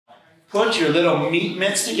Put your little meat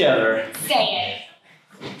mitts together. Say it.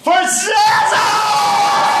 For Zazel!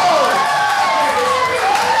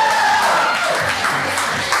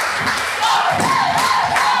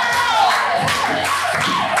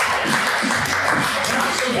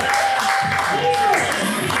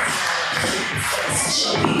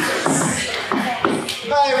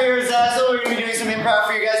 Hi, we're Zazel. We're going to be doing some improv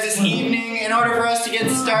for you guys this evening. In order for us to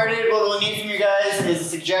get started, what we'll need from you guys is a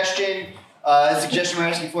suggestion. The suggestion we're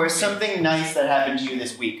asking for is something nice that happened to you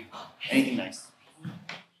this week. Anything nice.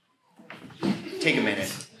 Take a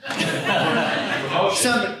minute.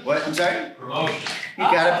 Promotion. What? I'm sorry? Promotion. You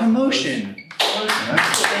got a promotion.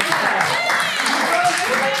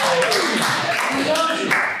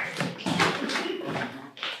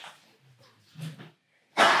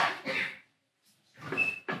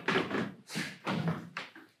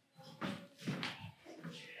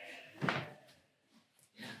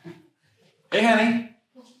 Hey, honey.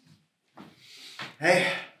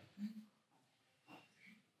 Hey.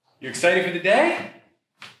 You excited for the day?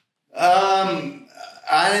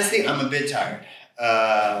 Honestly, I'm a bit tired.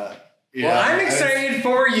 I'm excited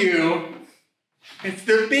for you. It's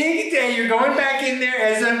the big day. You're going back in there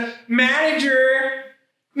as a manager,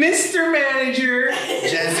 Mr. Manager.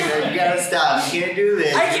 Jessica, you gotta stop. You can't do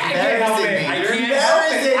this. I can't help it. I can't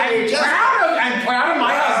help it. I'm proud of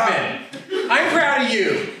my husband. I'm proud of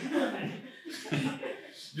you.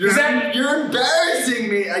 You're embarrassing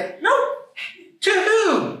me. No. To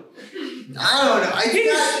who? I don't know.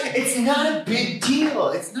 It's not a big deal.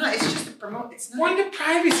 It's not. It's just a promote. It's not. We're in the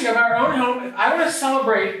privacy of our own home. If I want to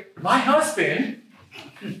celebrate my husband,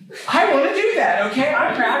 I want to do that, okay?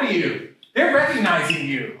 I'm proud of you. They're recognizing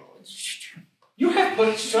you. You have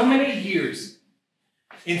put so many years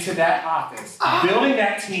into that office, building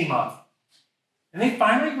that team up, and they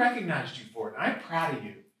finally recognized you for it. I'm proud of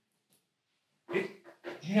you.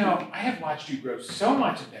 You know, I have watched you grow so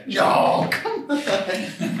much of that. No, come on.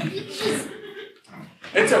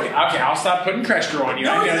 It's okay. Okay, I'll stop putting pressure on you.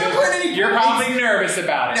 No, you're probably nervous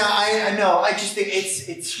about it. No, I know. I just think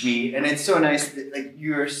it's sweet and it's so nice that like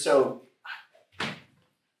you're so.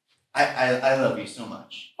 I love you so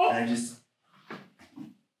much. Oh. And it's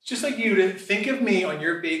just like you to think of me on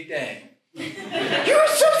your big day. You're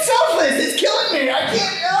so selfless. It's killing me. I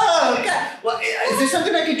can't. Oh God. Well, is there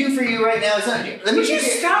something I can do for you right now? Let me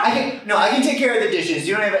just stop. I can take care of the dishes.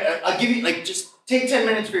 You don't have. I'll give you just take 10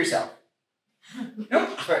 minutes for yourself. No,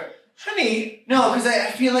 honey. No, because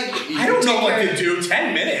I feel like I don't know what to do.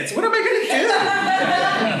 10 minutes. What am I going to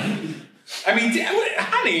do? I mean,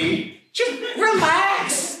 honey, just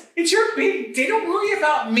relax. It's your big day. Don't worry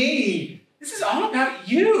about me. This is all about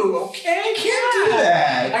you, okay? I can't do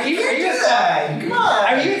that. Come on.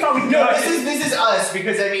 I mean, you thought we No, this is us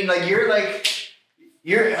because I mean, like you're like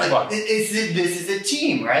this is a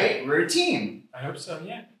team, right? We're a team. I hope so.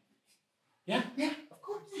 Yeah. Yeah. Yeah. Of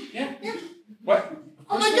course. Yeah. Yeah. What?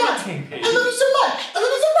 Oh my God! I love you so much. I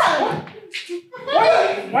love you so much.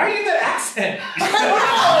 Why are you that accent? I don't know.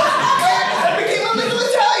 I became a little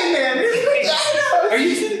Italian man. Really quick. I don't know. Are you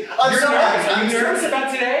nervous? Are you nervous about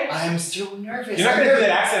today? I'm so nervous. You're not going to do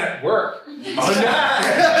that accent at work.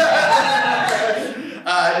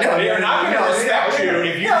 No, they are not going to respect you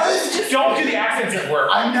if you don't do the accents at work.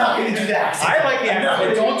 I'm not going to do the accent. I like the accent,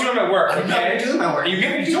 but don't do them at work, okay? I'm not going to do them at work. You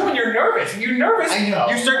get to do when you're nervous. And you're nervous, I know.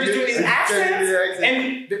 You start just doing these accents,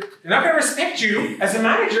 and they're not going to respect you as a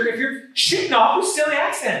manager if you're shooting off with silly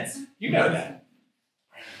accents. You know that.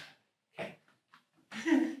 Okay.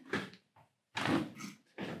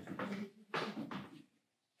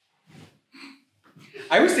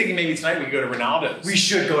 I was thinking maybe tonight we could go to Ronaldo's. We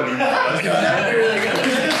should go to Ronaldo's. That'd be really good.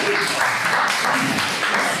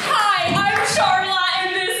 Hi, I'm Charlotte,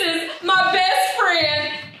 and this is my best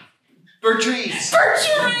friend, Bertrice.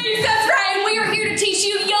 Bertrice. That's right, and we are here to teach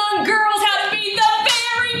you young girls how to be the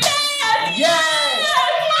very best. Yes!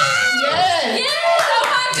 Yes! Oh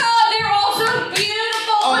my God, they're all so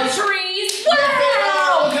beautiful, Bertrice.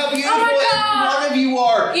 Wow! Look how beautiful every one of you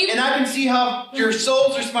are. And I can see how your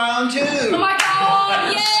souls are smiling too. Oh my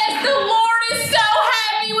God, yes, the Lord is so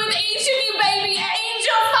happy with each of you baby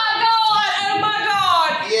angels, my God, oh my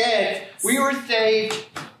God. Yeah, we were saved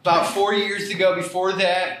about 4 years ago. Before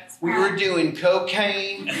that, we were doing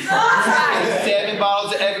cocaine, 7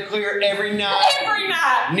 bottles of Everclear every night. Every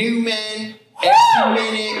night. New men, every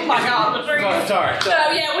minute. Oh my God, Bertrice. Oh, sorry. So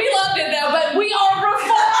yeah, we loved it though, but we are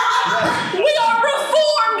reformed. We are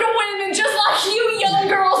reformed women, just like you young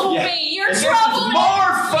girls will be. You're And trouble. this is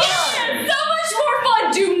more fun. Yeah, so much more fun.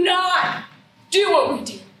 Do not do what we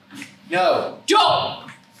did. No. Don't.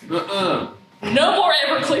 No more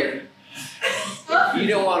Everclear. You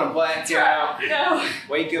don't want to black out. No.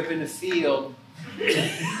 Wait wake up in the field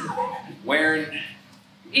wearing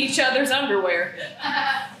Each other's underwear.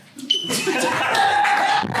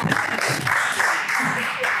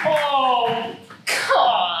 Oh,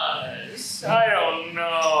 gosh. I don't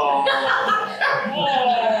know.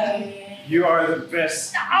 Oh. You are the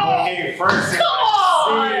best looking person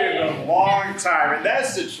I've seen in a long time, and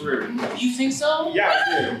that's the truth. You think so? Yeah,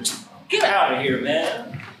 I do. Get out of here,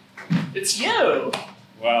 man. It's you.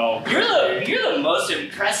 Well, You're the most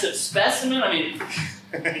impressive specimen. I mean,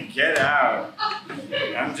 get out.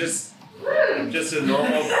 I'm just a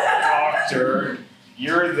normal doctor.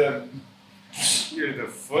 You're the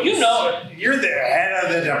foot. You know it. You're the head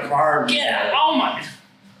of the department. Get out. Oh my.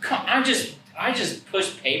 Come, I just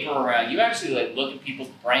push paper around. You actually like look at people's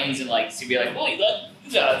brains and like be like, oh, you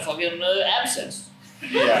got a fucking abscess.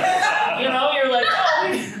 Yeah. You know, you're like, oh,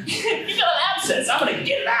 you got an abscess. I'm gonna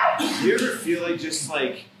get it out. You ever feel like just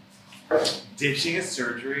like ditching a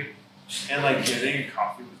surgery and like getting a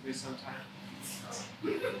coffee with me sometime?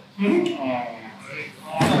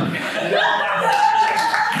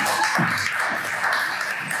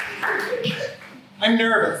 I'm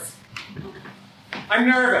nervous.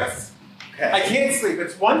 Okay. I can't sleep.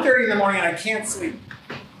 It's 1:30 in the morning and I can't sleep.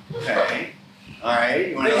 Okay. All right.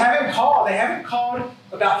 You They haven't called. They haven't called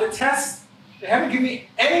about the test. They haven't given me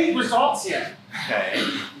any results yet. Okay.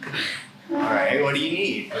 All right. What do you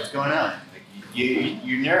need? What's going on? Like,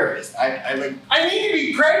 you're nervous. I need to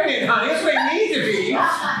be pregnant, honey. That's what I need to be.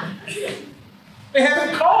 They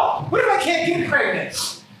haven't called. What if I can't get pregnant?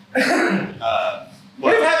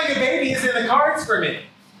 What if having a baby is in the cards for me?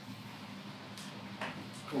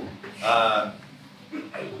 Cool.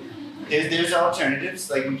 There's alternatives.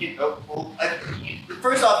 Like we can.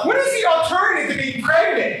 First off, what is the alternative to being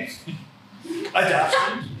pregnant?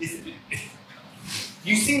 Adoption.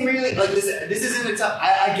 You seem really like this. This isn't a tough.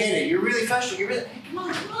 I get it. You're really frustrated. You're really. Hey, come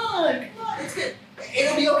on. It's good.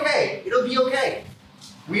 It'll be okay.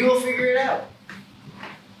 We will figure it out.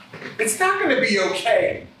 It's not going to be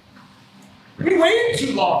okay. We waited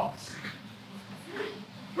too long.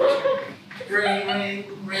 Ring.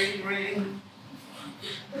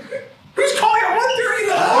 Who's calling at 1:30 in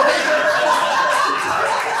the morning?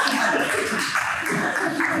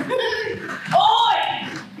 Oi!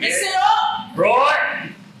 Listen up!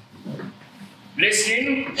 Right.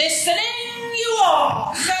 Listening. Listening you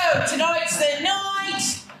are. So tonight's the night.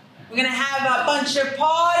 We're gonna have a bunch of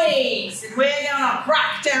parties, and we're gonna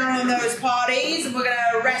crack down on those parties, and we're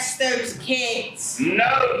gonna arrest those kids.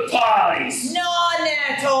 No parties. None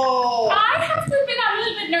at all. I have to admit I'm a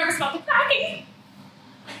little bit nervous about the cracking.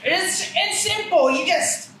 It's simple. You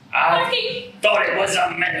just. I thought it was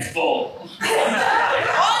a metaphor.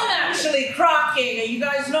 I'm actually cracking. Are you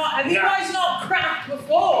guys not? Have you guys not cracked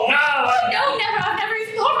before? No, never. I've never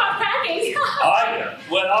even thought about cracking.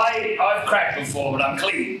 I've cracked before, but I'm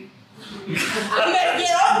clean. You better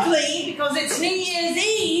get on clean because it's New Year's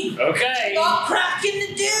Eve. Okay. Got cracking to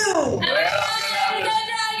do. There you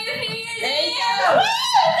go.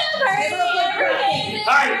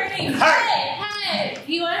 Hey,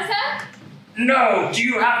 you want some? No, do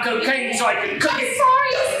you have cocaine so I can cook it?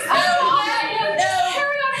 Sorry. No.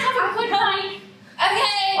 Carry on, have a good night.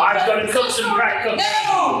 Okay. I'm gonna cook some crack cocaine.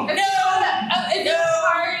 No. It's a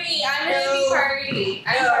party. I'm gonna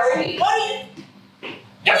be party.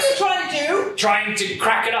 What are you trying to do? Trying to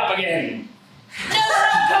crack it up again. No,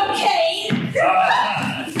 not cocaine.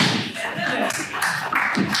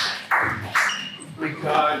 Oh my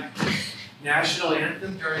God. National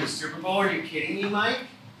anthem during the Super Bowl? Are you kidding me, Mike?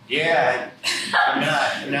 Yeah, I'm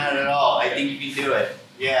not at all. I think you can do it.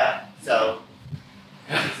 Yeah. So.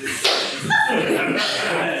 You're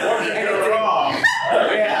wrong.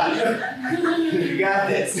 Yeah. You got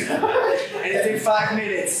this. And it's in 5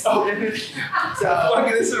 minutes. So.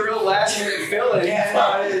 This is a real last minute fill-in.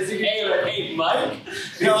 Yeah, it is. Hey, Mike.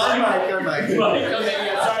 No, I'm Mike. Mike,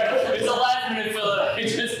 okay, sorry. It's a last minute fill-in.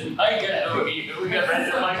 It's just Mike. We got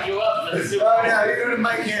ready to mic you up. Oh no, you're going to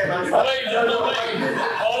mic him. Wait, no.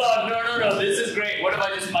 Hold on, no. This is great. What if I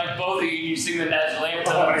just mic both of you and you sing the national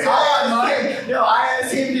anthem? I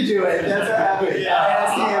asked him to do it. That's what happened. Yeah, I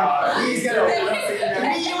asked him. He's going to.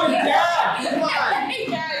 Me, you, and Dad. Come on.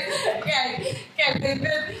 Guys, they've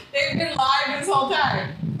been live this whole time.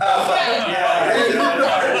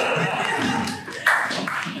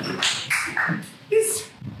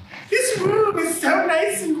 This room is so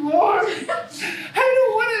nice and warm. I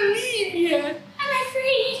don't want to leave yet. I'm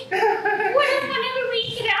afraid. What if whenever we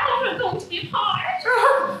get out, we're going to be apart?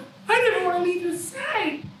 I never want to leave your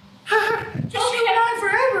side. Just you and I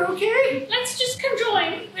forever, okay? Let's just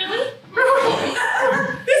conjoin, really?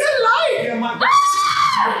 This is life.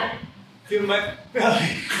 Ah! Feel my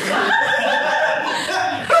belly.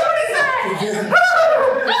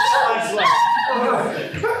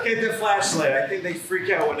 freak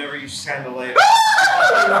out whenever you shine the light.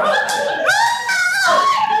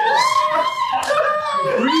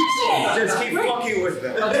 Just keep fucking with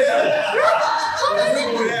them. Whatever.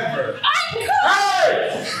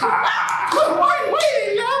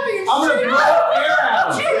 I'm gonna blow air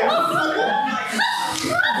out. Wait.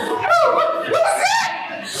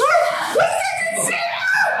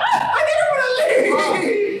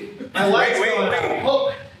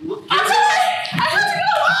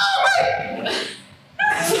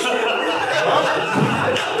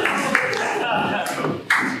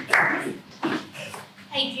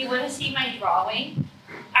 Hey, do you want to see my drawing?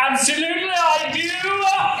 Absolutely, I do.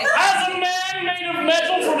 As a man made of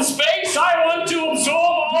metal from space, I want to absorb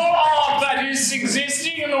all art that is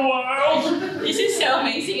existing in the world. This is so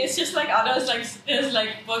amazing. It's just like all those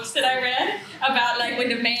books that I read about like when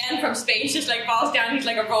the man from space just like falls down, he's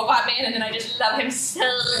like a robot man, and then I just love him so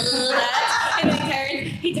much. And then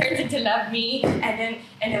he turns into love me, and then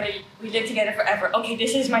we live together forever. Okay,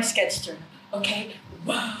 this is my sketch journal. Okay.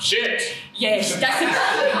 Wow. Shit. Yes,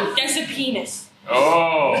 that's a penis.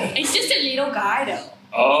 Oh. It's just a little guy though.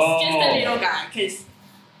 Oh. It's just a little guy, because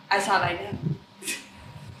that's all I know.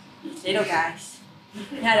 Little guys.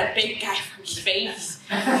 Not a big guy from space.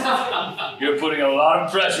 You're putting a lot of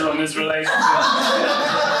pressure on this relationship.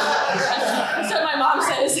 That's what my mom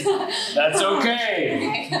says. That's okay.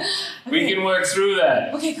 Okay. We can work through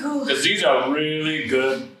that. Okay, cool. Because these are really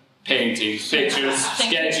good paintings, pictures,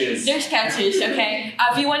 Thank you. sketches. They're sketches, okay?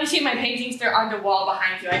 If you want to see my paintings, they're on the wall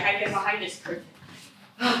behind you. I hide them behind this curtain.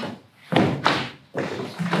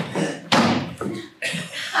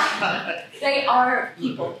 They are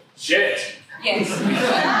people. Shit. Yes.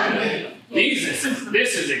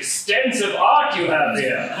 This is extensive art you have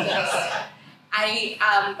here. My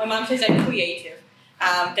mom says I'm creative.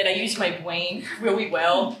 That I use my brain really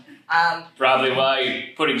well. Probably why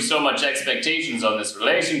you're putting so much expectations on this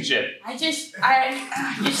relationship. You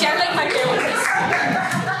sound like my therapist.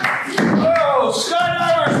 Oh,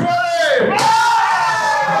 skydivers ready!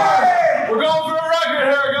 We're going for a record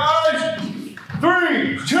here, guys.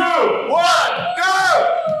 3, 2, 1, go!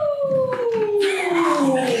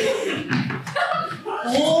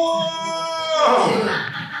 Whoa!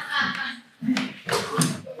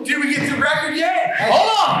 Did we get the record yet?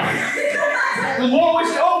 Hold on! The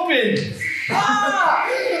lowest open! I'm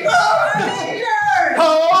injured!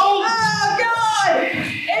 Hold! Oh, God!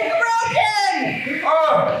 It's broken!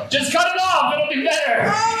 Oh! Just cut it off, it'll be better. Oh, my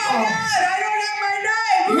God! I don't have my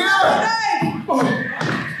knife! Where's my knife?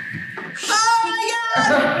 Oh, my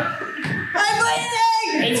God! I'm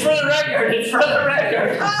bleeding! It's for the record, it's for the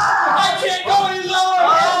record. Oh, I can't go any lower!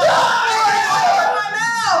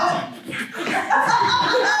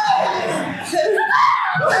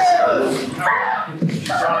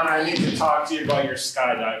 John, I need to talk to you about your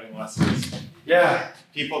skydiving lessons. Yeah.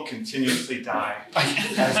 People continuously die as they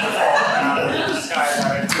fall out of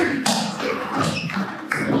skydiving.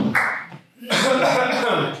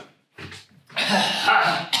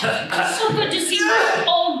 So good to see my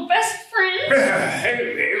old best friend.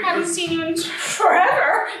 Haven't seen you in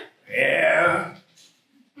forever. Yeah.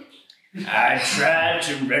 I tried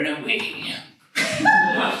to run away.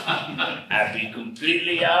 I'll be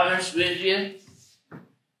completely honest with you.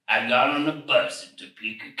 I got on a bus in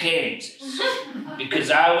Topeka, Kansas, because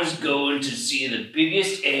I was going to see the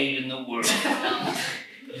biggest egg in the world.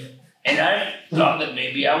 And I thought that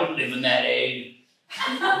maybe I would live in that egg.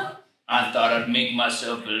 I thought I'd make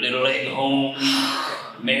myself a little egg home,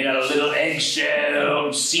 made out of little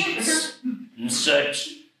eggshell seats and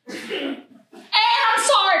such. Hey, I'm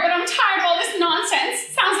sorry, but I'm tired of all this nonsense.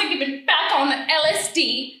 Sounds like you've been back on the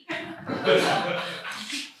LSD.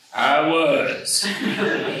 I was.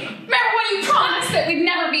 Remember when you promised that we'd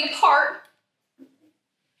never be apart?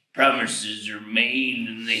 Promises are made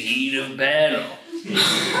in the heat of battle.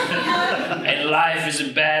 And life is a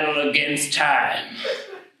battle against time.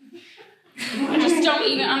 I just don't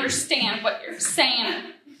even understand what you're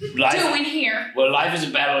saying. Doing here. Well, life is a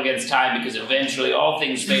battle against time because eventually all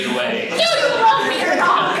things fade away. Do you want me or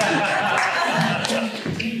not?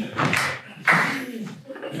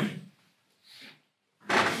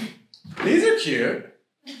 These are cute.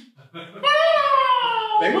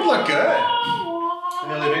 They would look good. In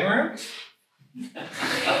the living room?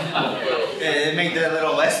 It make the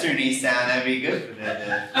little westerny sound. That'd be good for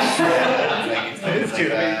the it's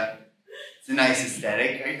cute. It's a nice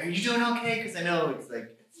aesthetic. Are you doing okay? Because I know it's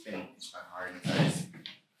like it's been hard.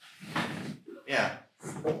 Yeah.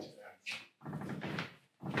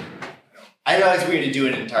 I know it's weird to do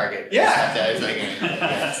it in Target. Yeah. I was like,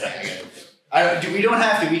 we don't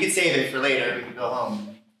have to. We could save it for later. We can go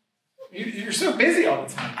home. You're so busy all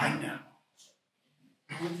the time. I know.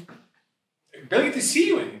 barely get to see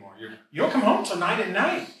you anymore. You don't come home till 9 at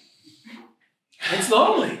night. It's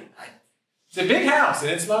lonely. It's a big house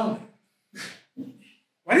and it's lonely.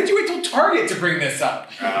 Why did you wait till Target to bring this up?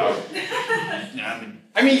 I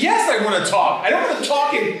mean, yes, I want to talk. I don't want to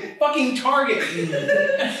talk in fucking Target.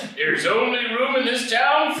 There's only room in this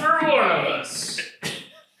town for one of us.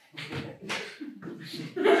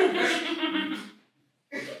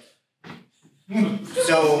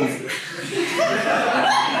 So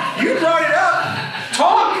You brought it up.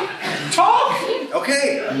 Talk.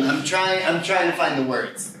 okay, I'm trying to find the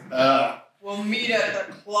words. We'll meet at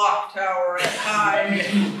the clock tower at 9.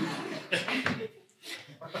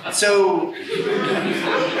 So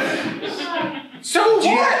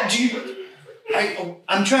What?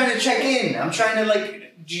 I'm trying to check in. I'm trying to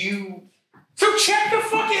do you? So check the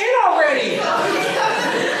fuck in already.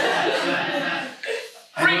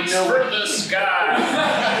 I don't Reach know for what- the sky.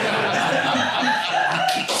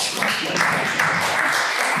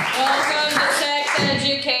 Welcome to sex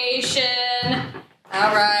education.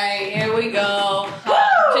 All right, here we go.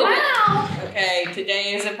 Okay,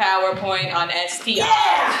 today is a PowerPoint on STIs.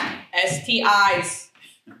 STIs.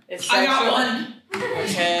 It's I got sexual- one.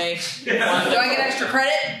 Okay. Do I get extra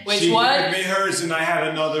credit? Which She one? gave me hers, and I had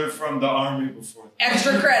another from the army before.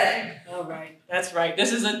 Extra credit. All right, that's right.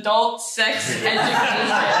 This is adult sex education.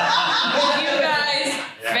 If you guys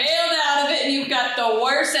failed out of it, and you've got the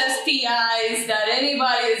worst STIs that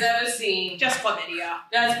anybody has ever seen. Just chlamydia.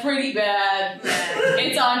 That's pretty bad.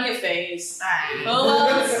 It's on your face. Who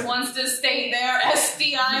else wants to state their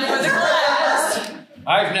STI for the class?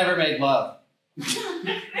 I've never made love.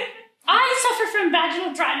 I suffer from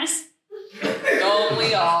vaginal dryness. Don't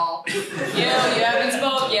we all? You haven't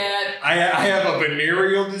spoke yet. I have a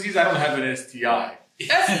venereal disease. I don't have an STI.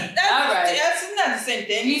 That's All right. that's not the same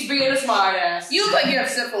thing. He's being a smart ass. You look like you have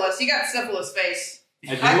syphilis. You got syphilis face.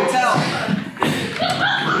 I do. I can tell.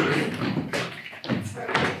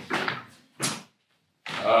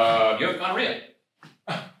 You have gonorrhea.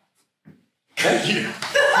 Thank you.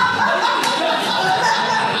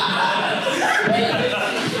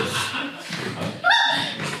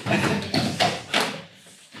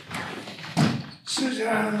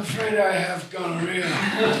 Suzanne, I'm afraid I have gonorrhea.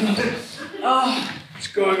 Oh, It's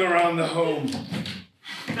going around the home.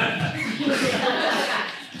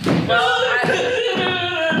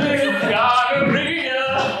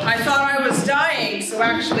 I thought I was dying, so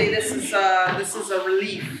actually this is a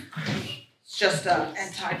relief. It's just an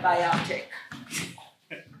antibiotic,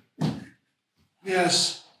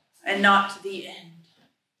 Yes, and not the end.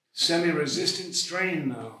 semi-resistant strain,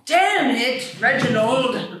 though. Damn it,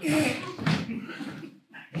 Reginald!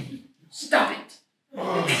 Stop it!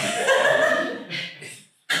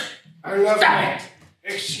 I love Stop it.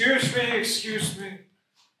 Excuse me.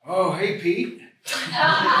 Oh, hey, Pete.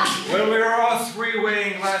 When we were all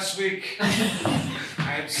three-waying last week,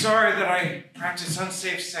 I'm sorry that I practiced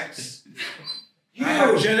unsafe sex. I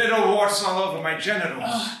have genital warts all over my genitals.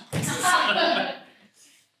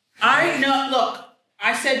 I know. Look,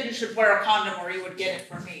 I said you should wear a condom, or you would get it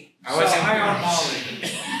from me. I was high on Molly.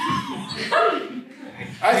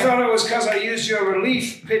 I thought it was because I used your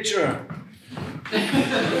relief pitcher.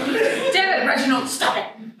 Damn it, Reginald! Stop it!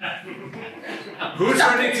 Who's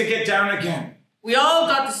ready to get down again? We all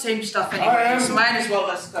got the same stuff anyway, so might as well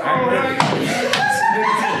let's go. All right.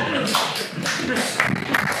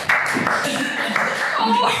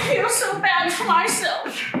 Oh, I feel so bad for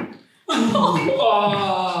myself.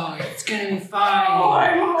 Oh, it's gonna be fine. Oh,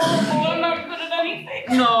 I'm horrible. I'm not good at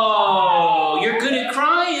anything. No, you're good at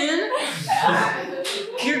crying.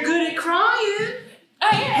 You're good at crying.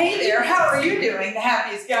 Hey there, how are you doing? The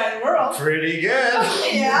happiest guy in the world. Pretty good.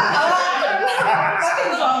 Yeah,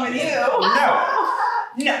 nothing's wrong with you.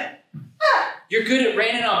 No. You're good at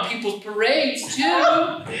raining on people's parades, too.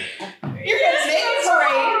 You're gonna make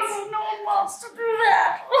parades. No one wants to do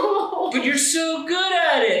that. But you're so good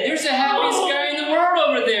at it. There's the happiest guy in the world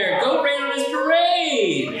over there. Go rain on his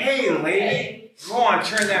parade. Hey, lady. Go on,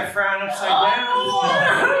 turn that frown upside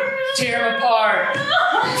down. Tear him apart.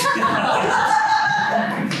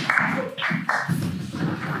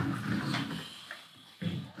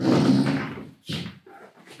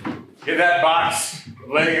 Get that box of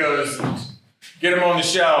Legos and get them on the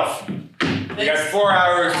shelf. We got 4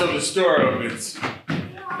 hours till the store opens.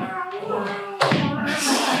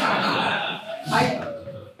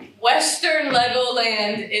 Western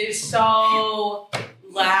Legoland is so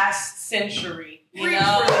last century. You Reach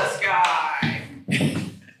know? for the sky. You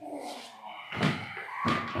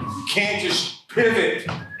can't just pivot,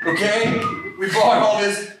 okay? We bought all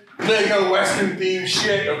this They go Western themed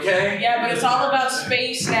shit, okay? Yeah, but it's all about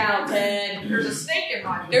space now, Ted. There's a snake in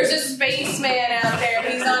my There's a spaceman out there.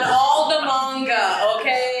 He's on all the manga,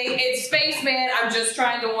 okay? It's Spaceman. I'm just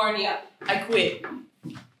trying to warn you. I quit.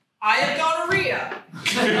 I have gonorrhea.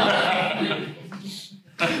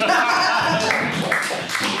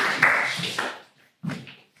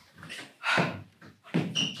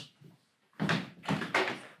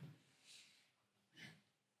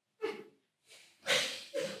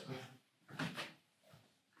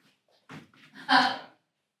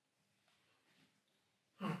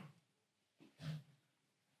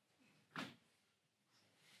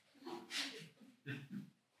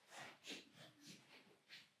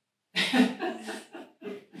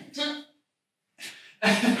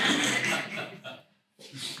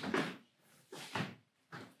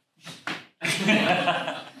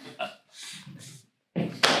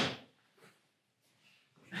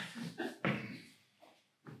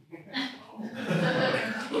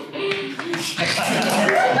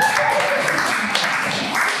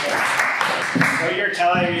 So you're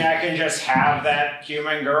telling me I can just have that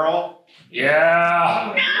human girl?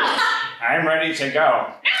 Yeah. I'm ready to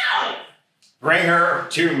go. Bring her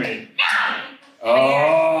to me.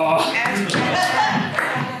 Oh. I'm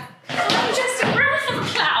just a breath of a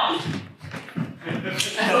cloud.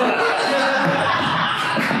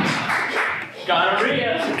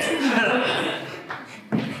 Gonorrhea.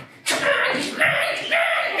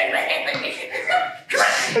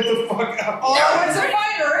 Get the fuck out. Oh, it's a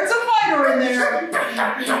fighter! It's a fighter in there!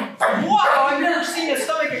 Wow, I've never seen a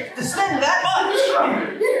stomach distend that much!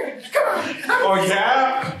 Oh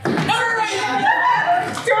yeah?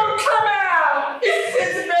 Don't come out!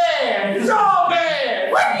 It's bad! It's all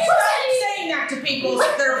bad! Stop saying that to people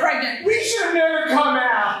that are pregnant! We should have never come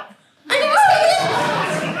out!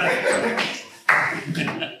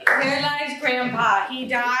 There lies Grandpa. He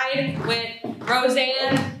died with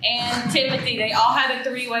Roseanne and Timothy. They all had a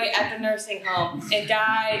three-way at the nursing home and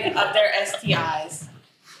died of their STIs.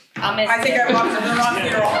 I think I walked in the wrong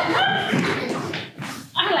funeral.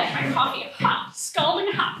 I like my coffee hot,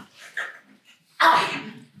 scalding hot.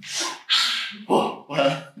 Oh,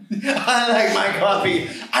 well, I like my coffee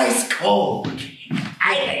ice cold.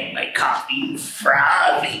 I like my coffee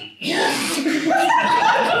frothy.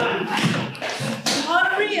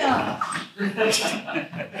 Gonorrhea!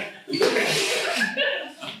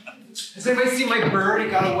 Has anybody seen my bird? He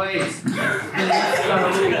got away.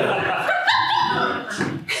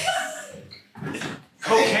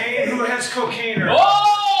 Cocaine? Who has cocaine? Or Oh!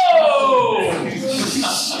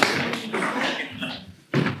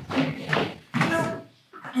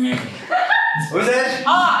 What was that?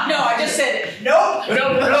 Ah, no, I just said it. Nope!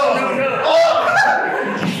 No.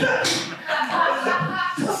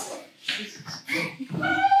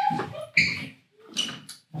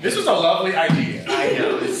 This was a lovely idea. I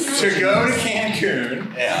know. To go to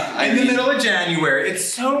Cancun. Yeah. In the middle of January.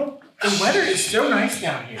 The weather is so nice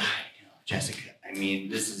down here. I know, Jessica. I mean,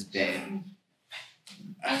 this has been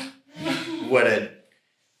what a.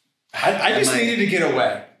 I just needed to get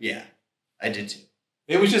away. Yeah, I did too.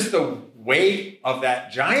 It was just the weight of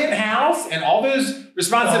that giant house and all those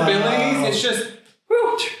responsibilities. Oh. It's just,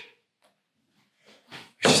 whew.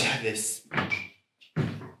 We just have this.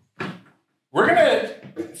 We're gonna,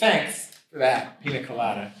 thanks for that, pina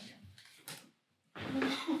colada.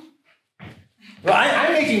 Well,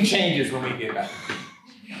 I'm making changes when we get back.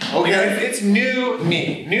 Okay. It's new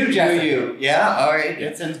me, new Jessica. You. Yeah. All right.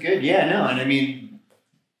 That sounds good. Yeah. No. And I mean,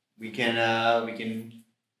 we can We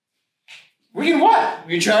can what?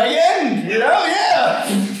 we can try again. You know?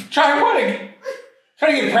 Yeah. Try what again?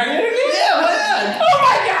 Try to get pregnant again? Yeah. Why not? Oh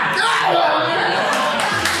my God!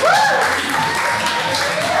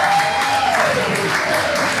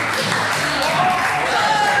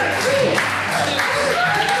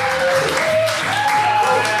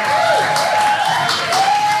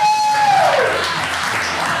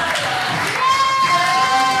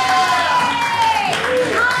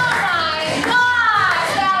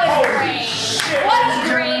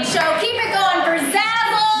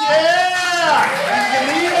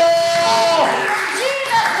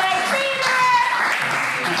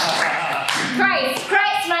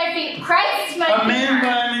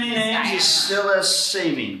 Still a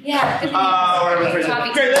saving. Yeah. Whatever the phrase is.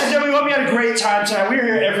 Great, ladies and gentlemen, we hope you had a great time tonight. We're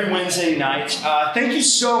here every Wednesday night. Thank you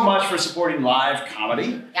so much for supporting live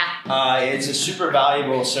comedy. Yeah. It's a super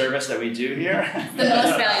valuable service that we do here. The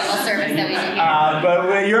most valuable service that we do here.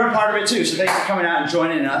 But you're a part of it too, so thanks for coming out and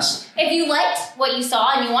joining us. If you liked what you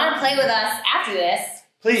saw and you want to play with us after this,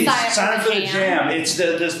 Please sign up for the jam. It's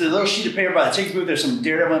the little sheet of paper by the ticket booth. There's some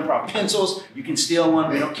Daredevil Improv pencils. You can steal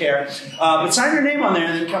one. We don't care. But sign your name on there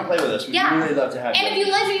and then come play with us. We'd really love to have you. And if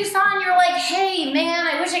you like what you saw and you're like, hey, man,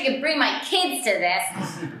 I wish I could bring my kids to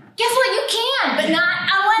this. Guess what? You can, but not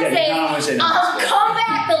on Wednesdays. Yeah, not on Wednesday nights. Come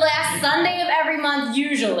back the last Sunday of every month,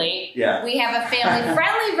 usually. Yeah. We have a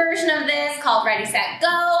family-friendly version of this called Ready, Set,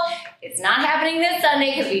 Go. It's not happening this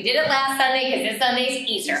Sunday because we did it last Sunday because this Sunday's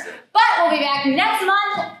Easter. But we'll be back next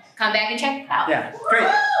month. Come back and check it out. Yeah, great.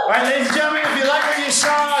 All right, ladies and gentlemen, if you like what you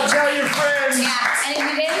saw, tell your friends. Yeah, and if